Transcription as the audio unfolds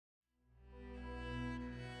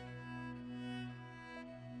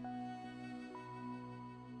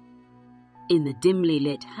In the dimly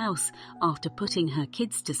lit house, after putting her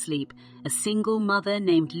kids to sleep, a single mother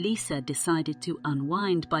named Lisa decided to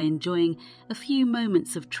unwind by enjoying a few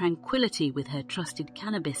moments of tranquility with her trusted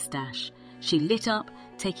cannabis stash. She lit up,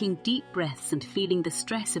 taking deep breaths and feeling the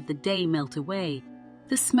stress of the day melt away.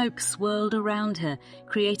 The smoke swirled around her,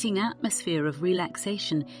 creating an atmosphere of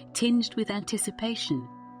relaxation tinged with anticipation.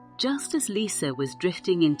 Just as Lisa was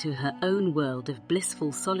drifting into her own world of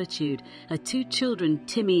blissful solitude, her two children,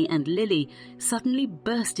 Timmy and Lily, suddenly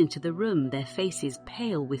burst into the room, their faces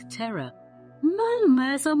pale with terror. "Mum,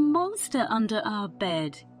 there's a monster under our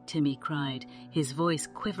bed," Timmy cried, his voice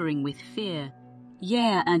quivering with fear.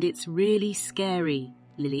 "Yeah, and it's really scary,"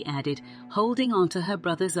 Lily added, holding onto her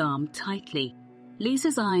brother's arm tightly.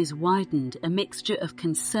 Lisa's eyes widened, a mixture of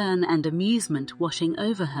concern and amusement washing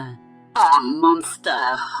over her. "A monster!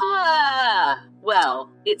 Ah!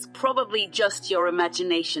 Well, it's probably just your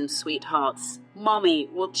imagination, sweethearts. Mommy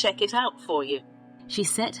will check it out for you." She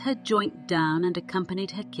set her joint down and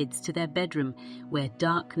accompanied her kids to their bedroom, where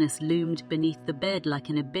darkness loomed beneath the bed like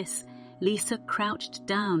an abyss. Lisa crouched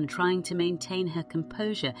down, trying to maintain her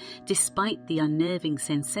composure, despite the unnerving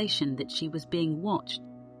sensation that she was being watched.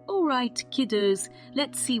 "All right, kiddos,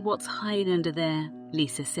 let's see what's hiding under there,"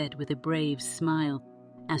 Lisa said with a brave smile.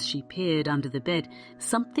 As she peered under the bed,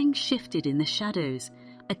 something shifted in the shadows.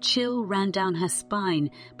 A chill ran down her spine,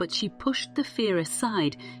 but she pushed the fear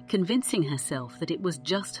aside, convincing herself that it was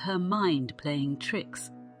just her mind playing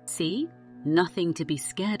tricks. "See? Nothing to be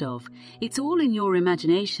scared of. It's all in your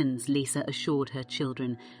imaginations," Lisa assured her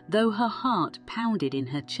children, though her heart pounded in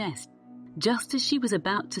her chest. Just as she was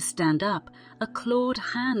about to stand up, a clawed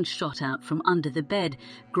hand shot out from under the bed,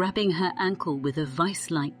 grabbing her ankle with a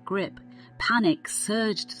vice-like grip. Panic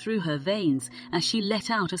surged through her veins as she let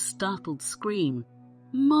out a startled scream.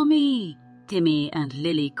 "Mommy!" Timmy and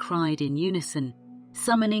Lily cried in unison.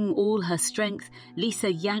 Summoning all her strength,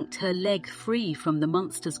 Lisa yanked her leg free from the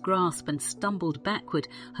monster's grasp and stumbled backward,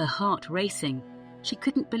 her heart racing. She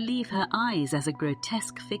couldn't believe her eyes as a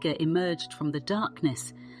grotesque figure emerged from the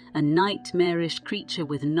darkness, a nightmarish creature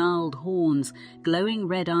with gnarled horns, glowing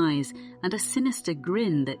red eyes, and a sinister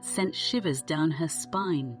grin that sent shivers down her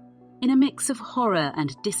spine. In a mix of horror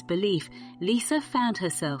and disbelief, Lisa found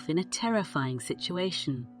herself in a terrifying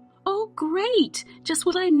situation. "Oh, great! Just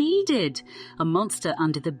what I needed! A monster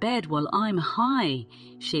under the bed while I'm high!"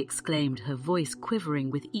 she exclaimed, her voice quivering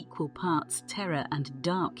with equal parts terror and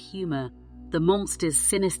dark humor. The monster's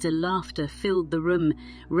sinister laughter filled the room,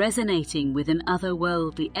 resonating with an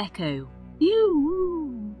otherworldly echo.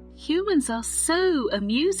 "You! Humans are so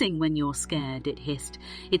amusing when you're scared," it hissed,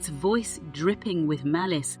 its voice dripping with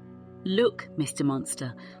malice. "Look, Mr.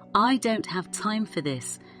 Monster, I don't have time for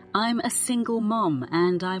this. I'm a single mom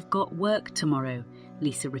and I've got work tomorrow,"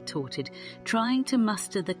 Lisa retorted, trying to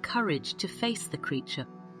muster the courage to face the creature.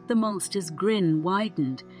 The monster's grin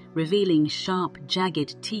widened, revealing sharp,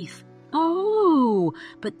 jagged teeth. "Oh,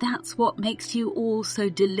 but that's what makes you all so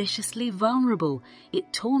deliciously vulnerable,"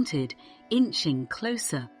 it taunted, inching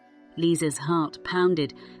closer. Lisa's heart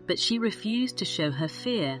pounded, but she refused to show her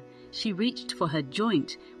fear. She reached for her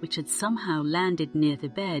joint, which had somehow landed near the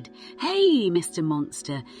bed. "Hey, Mr.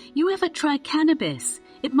 Monster, you ever try cannabis?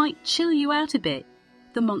 It might chill you out a bit."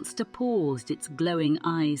 The monster paused, its glowing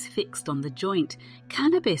eyes fixed on the joint.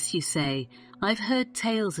 "Cannabis, you say? I've heard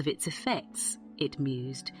tales of its effects," it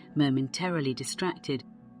mused, momentarily distracted.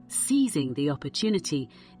 Seizing the opportunity,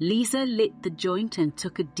 Lisa lit the joint and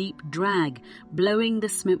took a deep drag, blowing the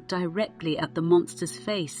smoke directly at the monster's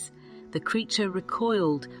face. The creature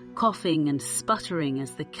recoiled, coughing and sputtering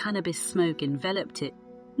as the cannabis smoke enveloped it.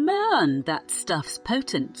 "Man, that stuff's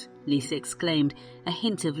potent," Lisa exclaimed, a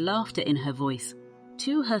hint of laughter in her voice.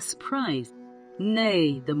 To her surprise,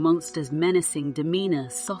 nay, the monster's menacing demeanor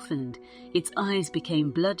softened. Its eyes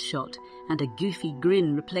became bloodshot, and a goofy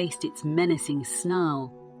grin replaced its menacing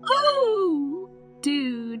snarl. "Oh,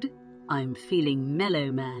 dude, I'm feeling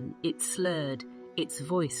mellow, man," it slurred, its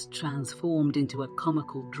voice transformed into a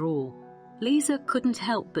comical drawl. Lisa couldn't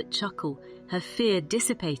help but chuckle, her fear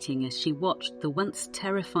dissipating as she watched the once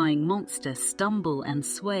terrifying monster stumble and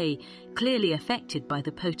sway, clearly affected by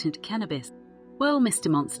the potent cannabis. "Well, Mr.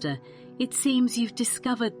 Monster, it seems you've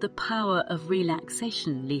discovered the power of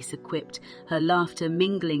relaxation," Lisa quipped, her laughter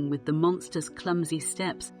mingling with the monster's clumsy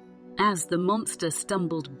steps. As the monster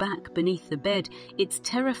stumbled back beneath the bed, its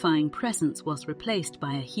terrifying presence was replaced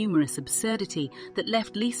by a humorous absurdity that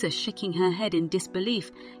left Lisa shaking her head in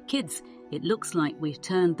disbelief. "Kids, it looks like we've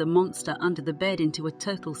turned the monster under the bed into a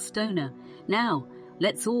total stoner. Now,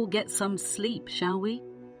 let's all get some sleep, shall we?"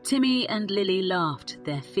 Timmy and Lily laughed,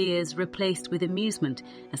 their fears replaced with amusement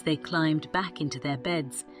as they climbed back into their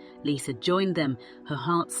beds. Lisa joined them, her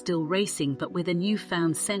heart still racing but with a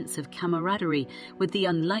newfound sense of camaraderie with the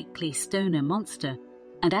unlikely stoner monster.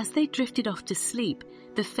 And as they drifted off to sleep,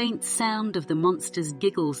 the faint sound of the monster's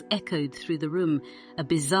giggles echoed through the room, a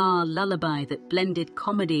bizarre lullaby that blended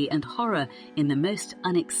comedy and horror in the most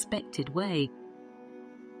unexpected way.